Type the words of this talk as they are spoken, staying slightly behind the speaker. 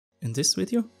In this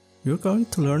video, you're going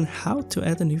to learn how to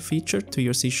add a new feature to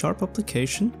your C#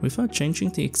 application without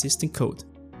changing the existing code.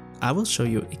 I will show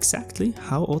you exactly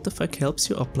how Autofac helps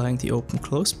you applying the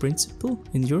open-close principle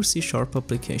in your C#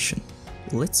 application.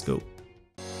 Let's go!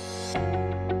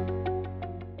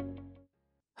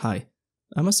 Hi,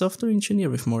 I'm a software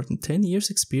engineer with more than 10 years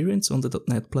experience on the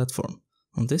 .NET platform.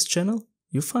 On this channel,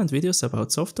 you find videos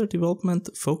about software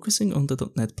development focusing on the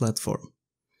 .NET platform.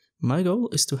 My goal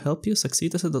is to help you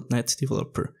succeed as a .NET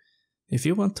developer. If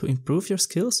you want to improve your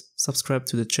skills, subscribe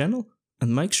to the channel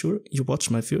and make sure you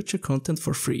watch my future content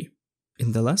for free.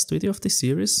 In the last video of this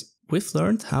series, we've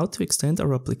learned how to extend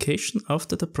our application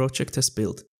after the project has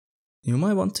built. You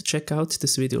might want to check out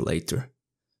this video later.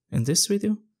 In this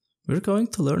video, we're going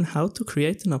to learn how to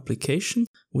create an application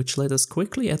which let us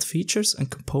quickly add features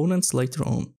and components later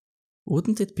on.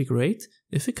 Wouldn't it be great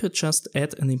if we could just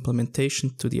add an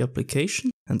implementation to the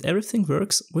application and everything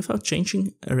works without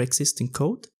changing our existing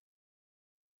code?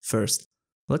 First,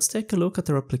 let's take a look at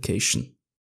our application.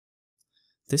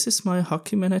 This is my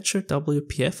Hockey Manager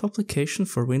WPF application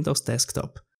for Windows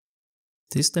Desktop.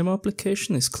 This demo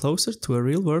application is closer to a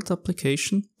real-world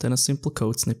application than a simple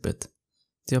code snippet.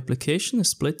 The application is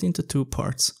split into two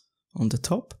parts. On the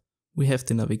top, we have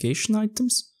the navigation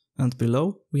items, and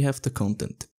below we have the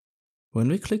content. When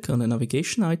we click on a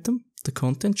navigation item, the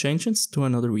content changes to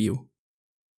another view.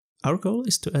 Our goal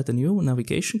is to add a new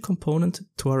navigation component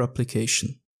to our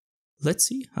application. Let's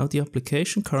see how the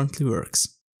application currently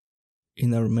works.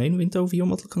 In our main window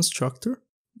viewModel constructor,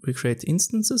 we create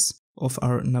instances of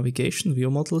our navigation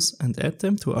viewModels and add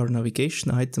them to our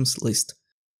navigation items list.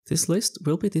 This list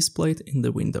will be displayed in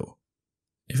the window.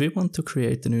 If we want to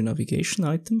create a new navigation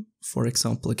item, for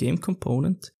example a game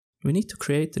component, we need to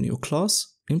create a new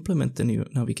class, implement the new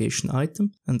navigation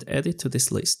item and add it to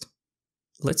this list.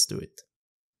 Let's do it.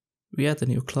 We add a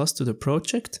new class to the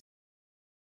project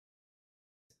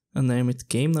and name it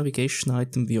Game Navigation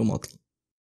Item viewModel.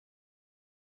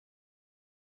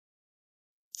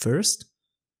 First,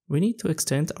 we need to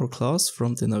extend our class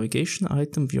from the navigation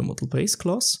item viewModel base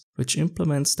class, which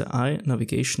implements the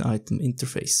iNavigation item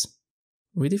interface.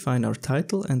 We define our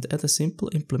title and add a simple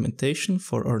implementation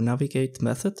for our navigate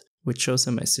method, which shows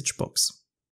a message box.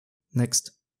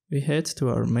 Next, we head to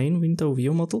our main window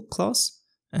viewModel class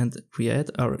and we add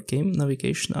our game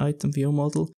navigation item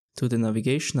viewModel to the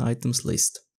navigation items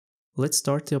list. Let's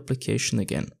start the application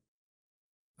again.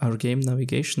 Our game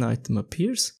navigation item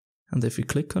appears, and if we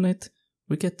click on it,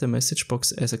 we get the message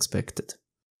box as expected.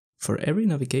 For every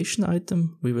navigation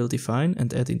item we will define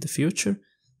and add in the future,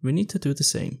 we need to do the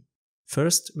same.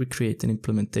 First, we create an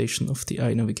implementation of the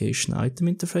iNavigation item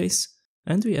interface,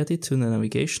 and we add it to the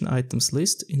navigation items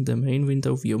list in the main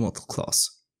window viewModel class.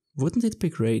 Wouldn't it be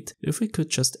great if we could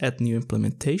just add new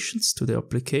implementations to the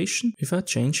application without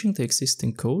changing the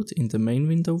existing code in the main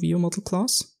window viewModel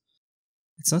class?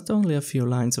 It's not only a few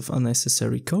lines of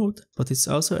unnecessary code, but it's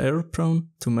also error-prone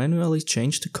to manually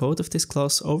change the code of this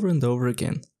class over and over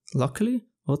again. Luckily,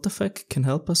 Autofac can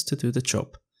help us to do the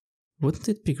job. Wouldn't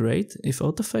it be great if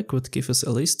Autofac would give us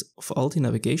a list of all the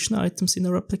navigation items in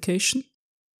our application?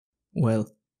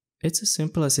 Well, it's as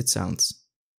simple as it sounds.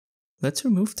 Let's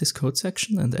remove this code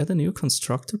section and add a new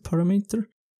constructor parameter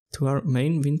to our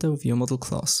main window viewModel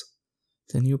class.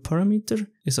 The new parameter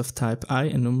is of type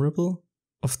iEnumerable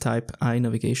of type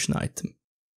iNavigationItem.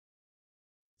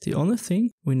 The only thing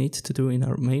we need to do in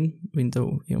our main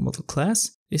window viewModel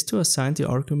class is to assign the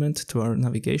argument to our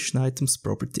navigation items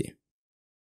property.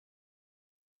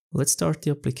 Let's start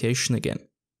the application again.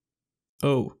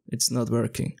 Oh, it's not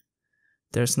working.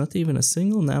 There's not even a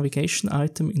single navigation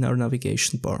item in our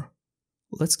navigation bar.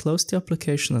 Let's close the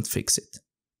application and fix it.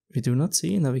 We do not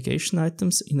see navigation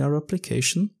items in our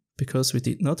application because we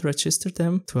did not register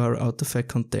them to our Autofac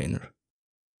container.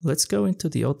 Let's go into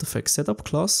the Autofac setup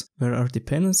class where our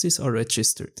dependencies are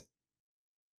registered.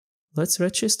 Let's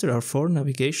register our 4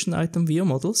 navigation item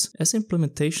viewModels as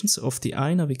implementations of the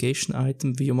iNavigation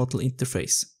item viewModel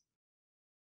interface.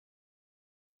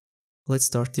 Let's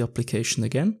start the application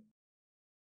again.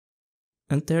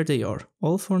 And there they are,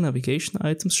 all 4 navigation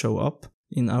items show up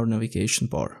in our navigation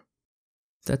bar.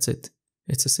 That's it.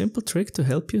 It's a simple trick to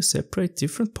help you separate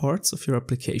different parts of your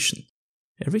application.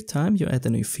 Every time you add a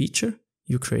new feature,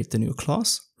 you create a new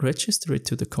class, register it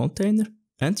to the container,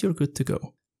 and you're good to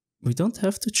go. We don't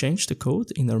have to change the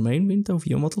code in our main window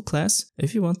viewModel class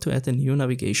if you want to add a new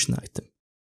navigation item.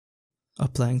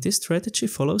 Applying this strategy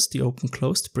follows the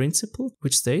open-closed principle,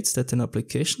 which states that an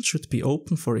application should be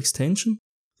open for extension,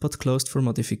 but closed for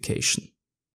modification.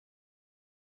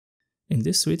 In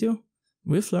this video,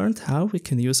 we've learned how we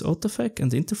can use Autofac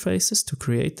and interfaces to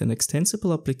create an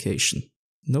extensible application.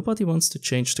 Nobody wants to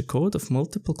change the code of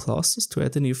multiple classes to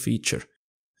add a new feature.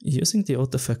 Using the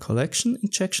Autofac collection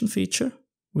injection feature,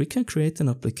 we can create an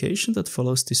application that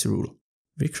follows this rule.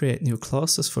 We create new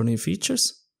classes for new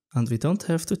features, and we don't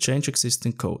have to change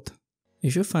existing code.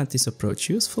 If you find this approach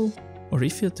useful, or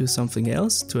if you do something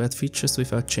else to add features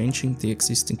without changing the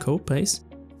existing code base,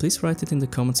 please write it in the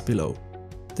comments below.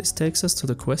 This takes us to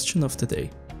the question of the day.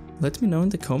 Let me know in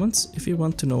the comments if you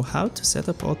want to know how to set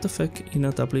up Autofac in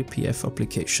a WPF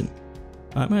application.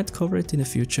 I might cover it in a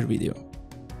future video.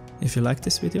 If you like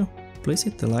this video, please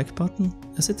hit the like button,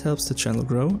 as it helps the channel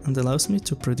grow and allows me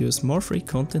to produce more free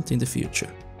content in the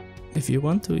future. If you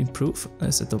want to improve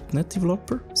as a .NET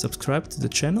developer, subscribe to the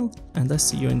channel, and I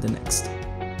see you in the next.